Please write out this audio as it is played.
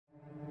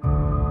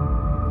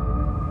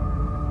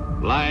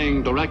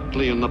Lying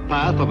directly in the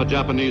path of a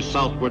Japanese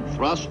southward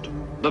thrust,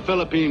 the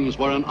Philippines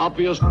were an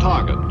obvious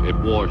target if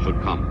war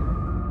should come.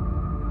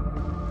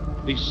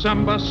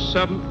 December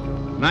 7th,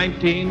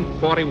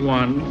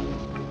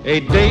 1941, a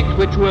date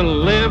which will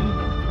live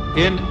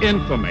in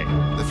infamy.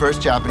 The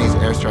first Japanese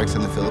airstrikes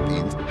in the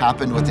Philippines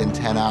happened within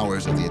 10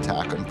 hours of the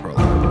attack on Pearl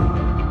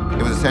Harbor.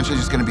 It was essentially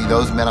just going to be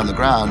those men on the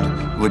ground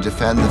who would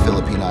defend the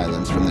Philippine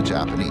Islands from the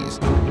Japanese.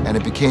 And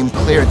it became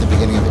clear at the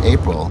beginning of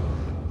April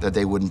that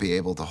they wouldn't be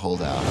able to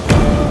hold out.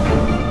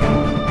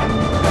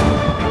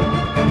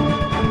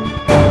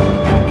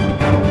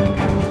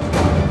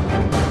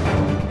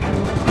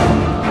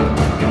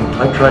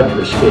 I tried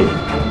to escape.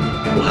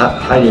 Well,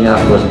 hiding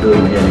out wasn't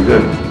doing me any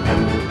good.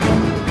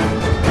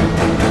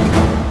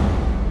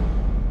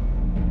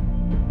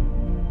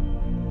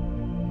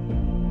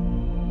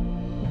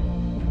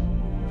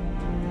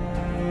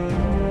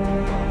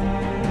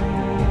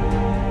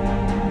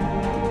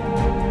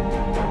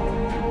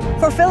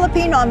 For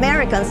Filipino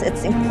Americans,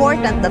 it's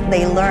important that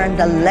they learn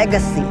the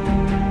legacy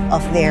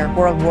of their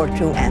World War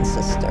II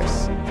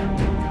ancestors.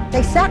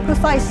 They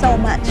sacrificed so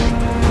much.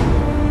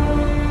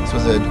 This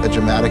was a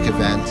dramatic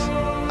event,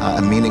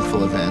 a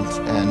meaningful event,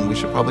 and we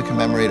should probably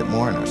commemorate it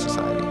more in our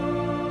society.